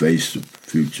to face the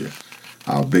future.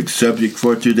 Our big subject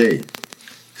for today,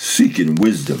 seeking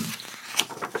wisdom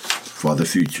for the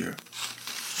future.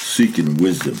 Seeking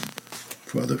wisdom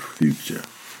for the future.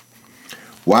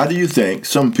 Why do you think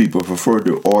some people prefer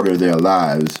to order their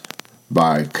lives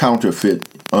by counterfeit,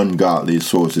 ungodly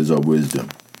sources of wisdom?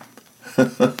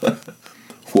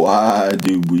 Why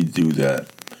do we do that?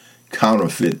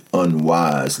 Counterfeit,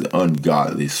 unwise,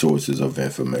 ungodly sources of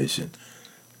information.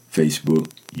 Facebook,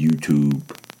 YouTube.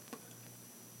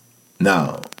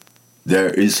 Now, there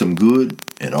is some good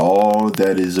in all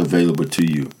that is available to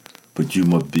you, but you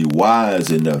must be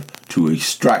wise enough to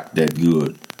extract that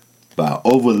good by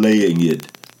overlaying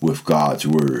it with God's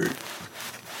word.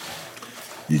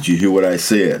 Did you hear what I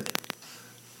said?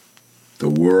 The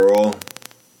world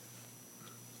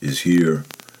is here,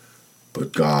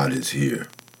 but God is here.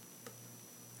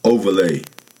 Overlay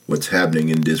what's happening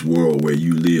in this world where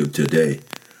you live today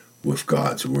with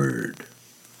God's word.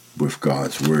 With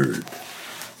God's word.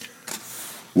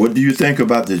 What do you think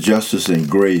about the justice and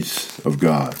grace of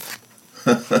God?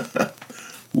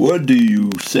 What do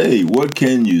you say? What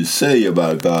can you say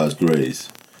about God's grace?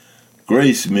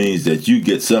 Grace means that you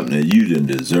get something that you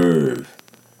didn't deserve.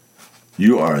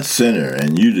 You are a sinner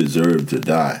and you deserve to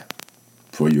die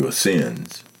for your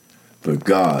sins. But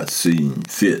God seemed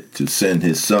fit to send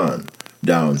his son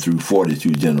down through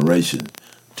 42 generations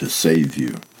to save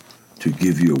you, to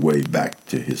give you a way back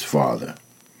to his Father.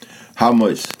 How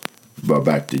much,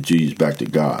 back to Jesus, back to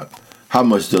God, how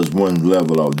much does one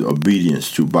level of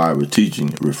obedience to Bible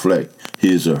teaching reflect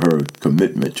his or her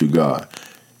commitment to God?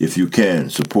 If you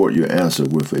can, support your answer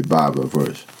with a Bible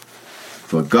verse.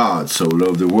 For God so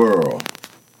loved the world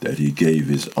that he gave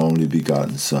his only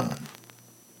begotten Son.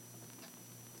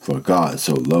 For God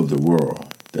so loved the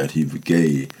world that he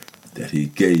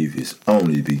gave his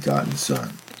only begotten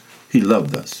Son. He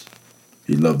loved us.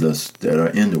 He loved us that are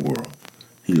in the world.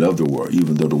 He loved the world,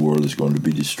 even though the world is going to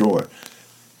be destroyed.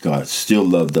 God still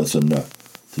loved us enough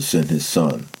to send his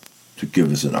Son to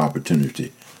give us an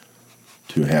opportunity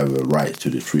to have a right to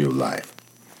the tree of life.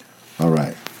 All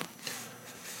right.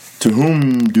 To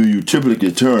whom do you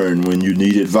typically turn when you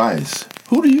need advice?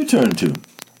 Who do you turn to?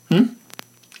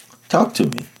 Talk to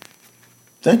me.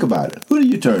 Think about it. Who do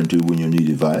you turn to when you need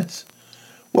advice?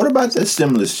 What about that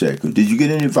stimulus check? Did you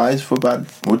get any advice about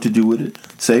what to do with it?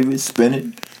 Save it, spend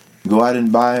it, go out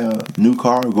and buy a new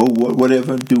car, go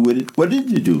whatever, do with it? What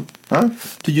did you do?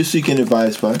 Did you seek any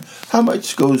advice for it? How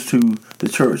much goes to the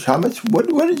church? How much? What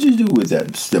did you do with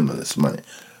that stimulus money?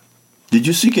 Did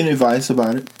you seek any advice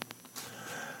about it?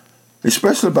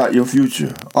 Especially about your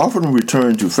future. Often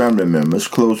return to family members,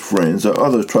 close friends, or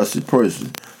other trusted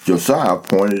persons. Josiah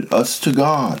pointed us to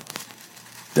God.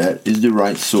 That is the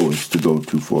right source to go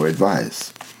to for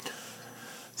advice.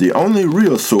 The only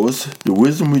real source, the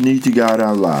wisdom we need to guide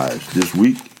our lives. This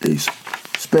week,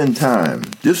 spend time,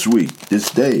 this week,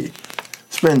 this day,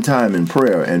 spend time in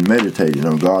prayer and meditating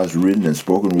on God's written and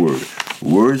spoken word.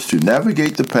 Words to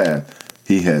navigate the path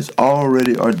He has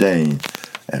already ordained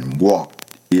and walk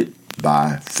it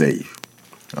by faith.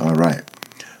 All right.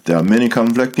 There are many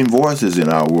conflicting voices in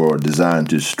our world designed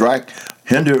to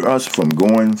hinder us from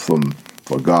going for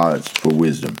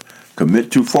wisdom.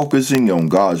 Commit to focusing on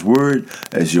God's word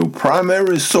as your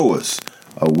primary source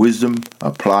of wisdom,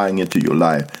 applying it to your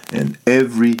life in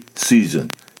every season,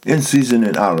 in season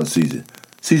and out of season.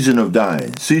 Season of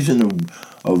dying, season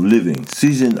of living,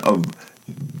 season of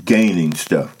gaining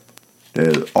stuff.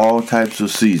 There's all types of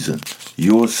seasons.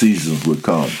 Your seasons will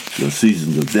come. Your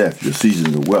seasons of death, your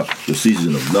seasons of wealth, your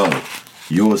season of love.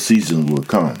 Your season will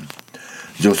come.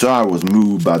 Josiah was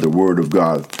moved by the word of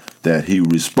God that he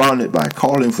responded by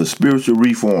calling for spiritual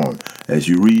reform. As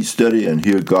you read, study, and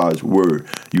hear God's word,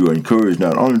 you are encouraged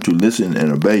not only to listen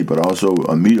and obey, but also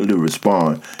immediately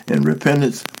respond in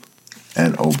repentance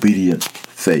and obedient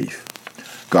faith.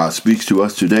 God speaks to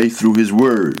us today through his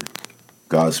word.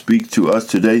 God speaks to us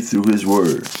today through his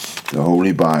word, the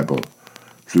Holy Bible,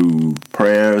 through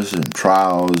prayers and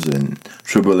trials and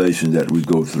tribulations that we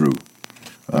go through,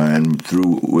 and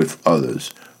through with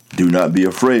others. Do not be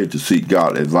afraid to seek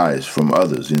God advice from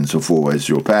others insofar as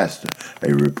your pastor,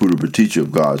 a reputable teacher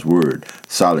of God's word,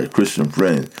 solid Christian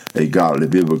friend, a godly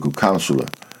biblical counselor.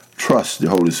 Trust the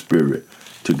Holy Spirit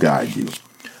to guide you.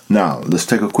 Now, let's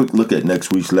take a quick look at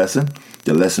next week's lesson.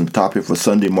 The lesson topic for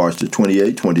Sunday, March the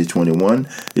 28th, 2021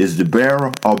 is the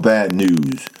bearer of bad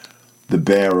news. The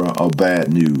bearer of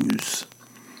bad news.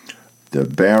 The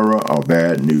bearer of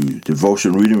bad news.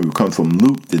 Devotion reading will come from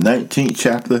Luke, the 19th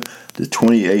chapter, the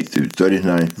 28th through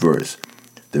 39th verse.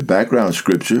 The background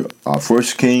scripture are 1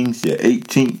 Kings, the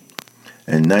 18th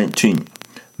and 19th,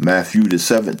 Matthew, the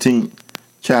 17th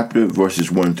chapter,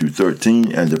 verses 1 through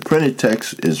 13, and the printed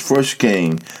text is 1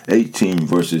 Kings 18,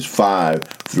 verses 5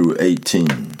 through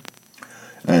 18.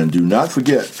 And do not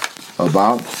forget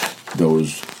about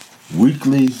those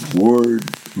weekly word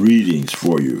readings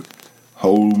for you.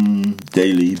 Home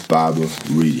daily Bible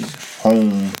readings.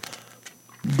 Home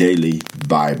daily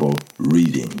Bible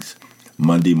readings.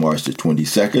 Monday, March the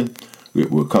 22nd,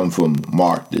 it will come from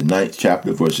Mark, the 9th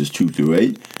chapter, verses 2 through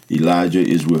 8. Elijah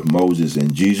is with Moses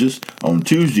and Jesus. On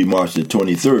Tuesday, March the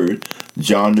 23rd,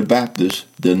 John the Baptist,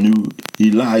 the new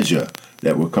Elijah.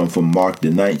 That will come from Mark, the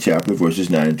 9th chapter, verses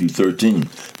 9 through 13.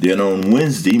 Then on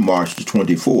Wednesday, March the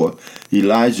 24th,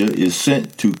 Elijah is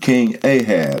sent to King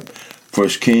Ahab. 1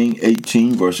 Kings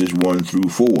 18, verses 1 through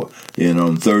 4. Then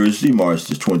on Thursday, March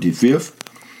the 25th,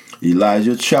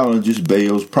 Elijah challenges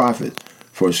Baal's prophet.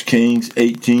 1 Kings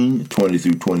 18, 20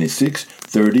 through 26,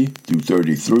 30 through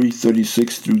 33,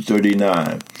 36 through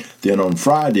 39. Then on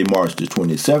Friday, March the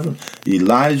 27th,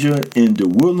 Elijah in the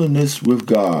wilderness with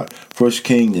God. 1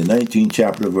 Kings, the 19th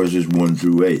chapter, verses 1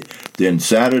 through 8. Then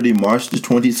Saturday, March the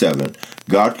 27th,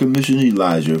 God commissioned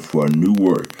Elijah for a new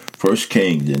work. 1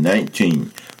 Kings, the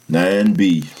 19th,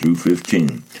 9b through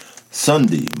 15.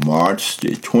 Sunday, March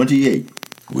the 28th,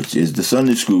 which is the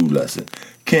Sunday school lesson.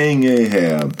 King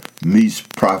Ahab meets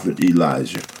Prophet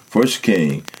Elijah. 1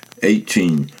 Kings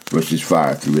 18, verses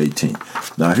 5 through 18.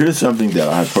 Now, here's something that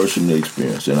I personally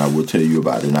experienced, and I will tell you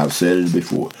about it, and I've said it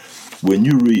before. When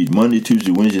you read Monday,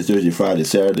 Tuesday, Wednesday, Thursday, Friday,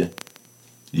 Saturday,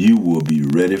 you will be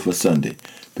ready for Sunday.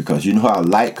 Because you know how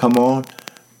light come on?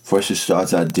 First it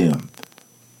starts out dim.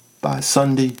 By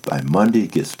Sunday, by Monday,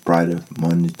 it gets brighter.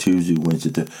 Monday, Tuesday,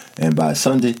 Wednesday, and by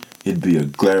Sunday, it'd be a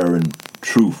glaring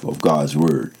truth of God's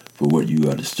word for what you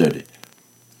are to study.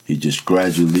 He just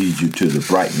gradually leads you to the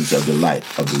brightness of the light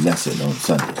of the lesson on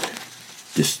Sunday.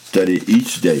 Just study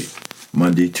each day,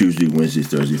 Monday, Tuesday, Wednesday,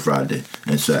 Thursday, Friday,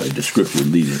 and Saturday, the scripture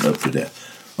leading up to that.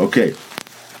 Okay,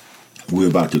 we're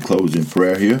about to close in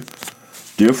prayer here.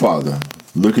 Dear Father,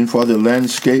 looking for the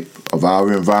landscape of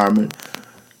our environment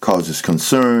causes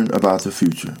concern about the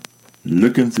future.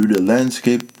 Looking through the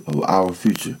landscape of our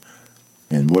future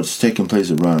and what's taking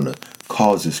place around us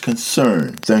causes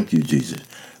concern. Thank you, Jesus.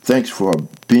 Thanks for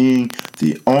being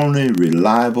the only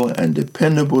reliable and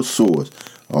dependable source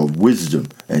of wisdom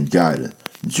and guidance,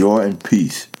 joy and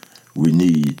peace we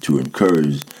need to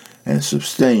encourage and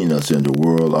sustain us in the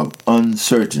world of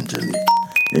uncertainty.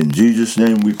 In Jesus'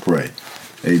 name we pray.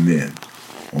 Amen.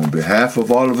 On behalf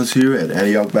of all of us here at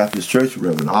Antioch Baptist Church,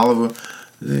 Reverend Oliver,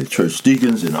 the church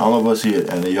deacons, and all of us here at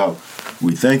Antioch,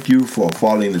 we thank you for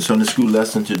following the Sunday school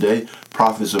lesson today,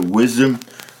 Prophets of Wisdom,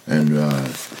 and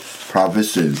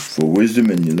Prophecy for wisdom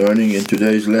and learning in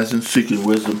today's lesson, seeking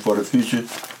wisdom for the future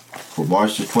for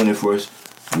March the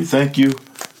 21st. We thank you,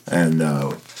 and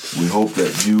we hope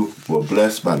that you were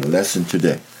blessed by the lesson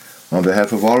today. On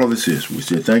behalf of all of us here, we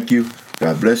say thank you,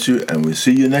 God bless you, and we'll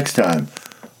see you next time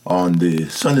on the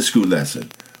Sunday School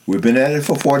lesson. We've been at it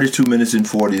for 42 minutes and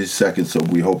 40 seconds, so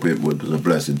we hope it was a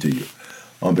blessing to you.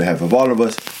 On behalf of all of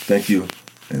us, thank you,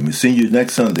 and we'll see you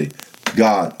next Sunday,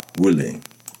 God willing.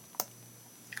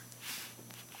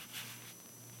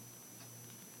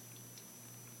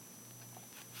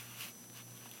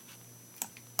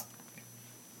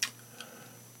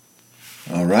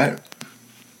 All right.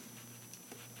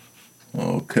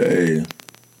 Okay.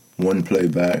 One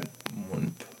playback.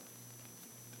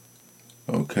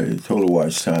 Okay. Total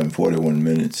watch time 41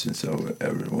 minutes since our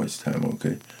average watch time.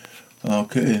 Okay.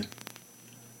 Okay.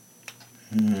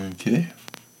 Okay.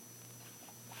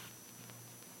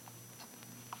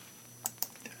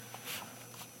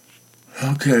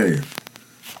 Okay.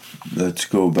 Let's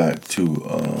go back to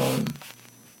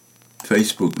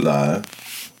Facebook Live.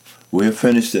 We have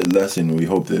finished that lesson. We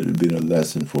hope that it had been a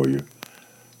lesson for you.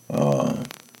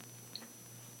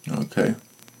 Okay.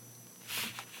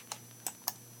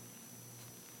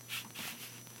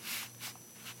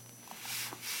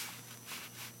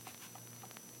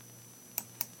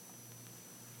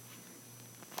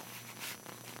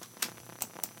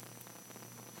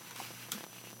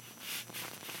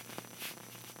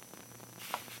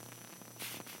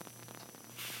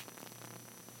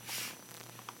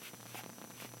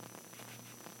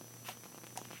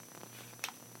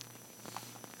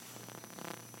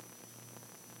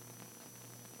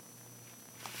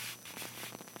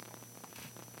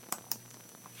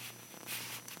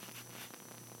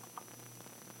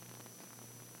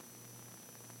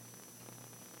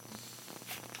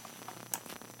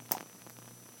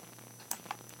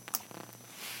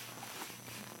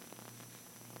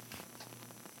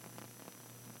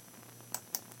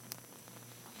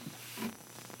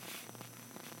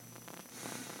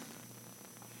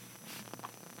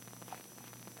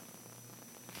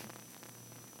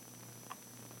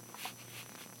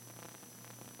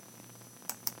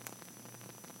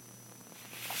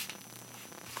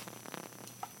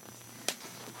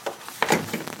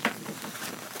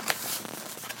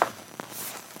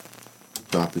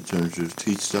 Opportunity to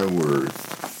teach thy word.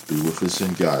 Be with us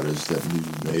and guide us that we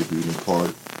may be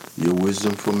impart your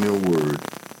wisdom from your word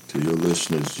to your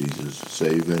listeners, Jesus,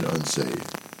 saved and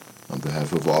unsaved. On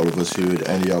behalf of all of us here at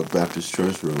Antioch Baptist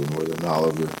Church, Reverend Northern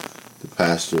Oliver, the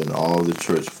pastor, and all the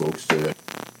church folks there,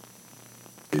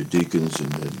 the deacons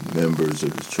and the members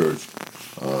of the church,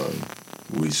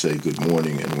 we say good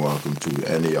morning and welcome to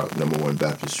Antioch #1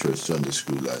 Baptist Church Sunday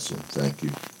School lesson. Thank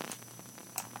you.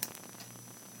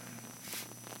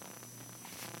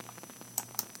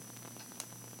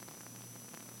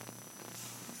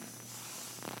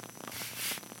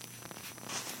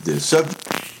 The subject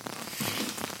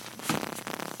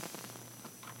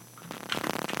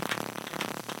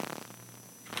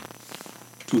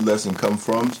lesson come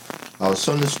from our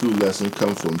Sunday school lesson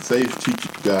come from Faith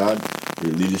Teaching God, a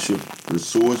leadership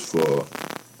resource for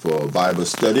Bible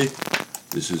study.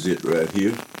 This is it right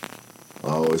here.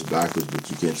 It's backwards, but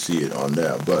you can't see it on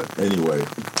there. But anyway,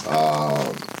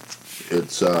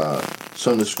 it's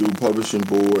Sunday School Publishing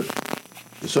Board.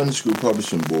 The Sunday School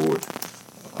Publishing Board.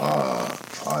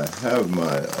 I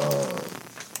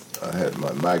had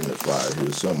my magnifier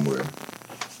here somewhere,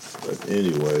 but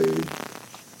anyway,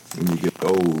 when you get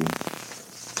old,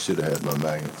 should have had my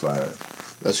magnifier.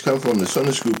 Let's come from the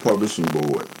Sunday School Publishing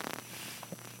Board.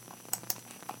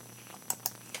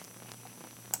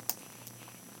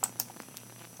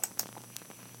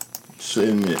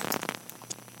 Send it.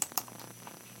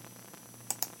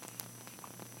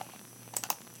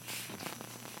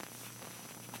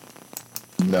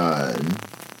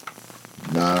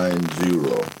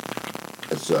 $990.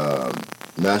 It's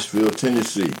Nashville,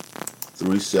 Tennessee,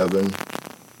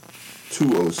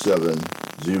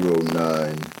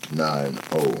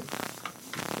 372070990.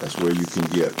 That's where you can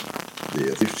get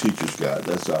the Teacher's Guide.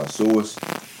 That's our source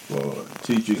for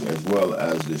teaching, as well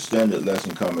as the Standard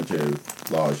Lesson Commentary,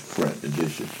 large print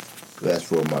edition. That's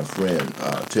for my friend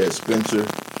Ted Spencer.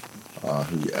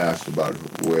 He asked about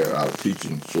where our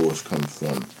teaching source comes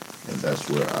from, and that's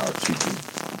where our teaching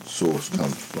source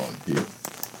comes from here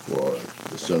for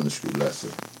the Sunday School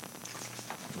lesson.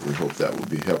 We hope that will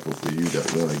be helpful for you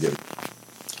that want to get it.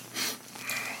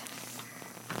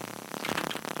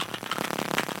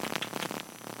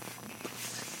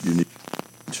 You need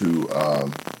to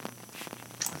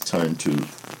turn to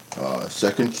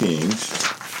 2 Kings.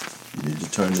 You need to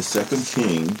turn to 2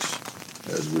 Kings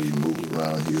as we move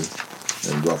around here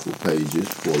and ruffle pages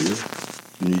for you.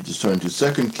 You need to turn to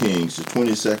 2 Kings, the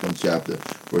 22nd chapter,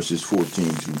 verses 14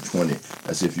 through 20,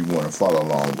 as if you want to follow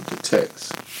along with the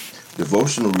text.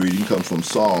 Devotional reading comes from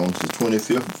Psalms, the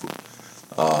 25th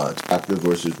chapter,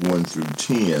 verses 1 through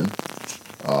 10.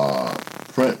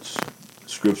 Prince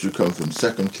scripture comes from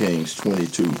 2 Kings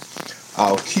 22.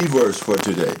 Our key verse for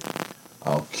today.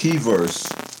 Our key verse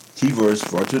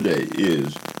for today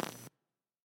is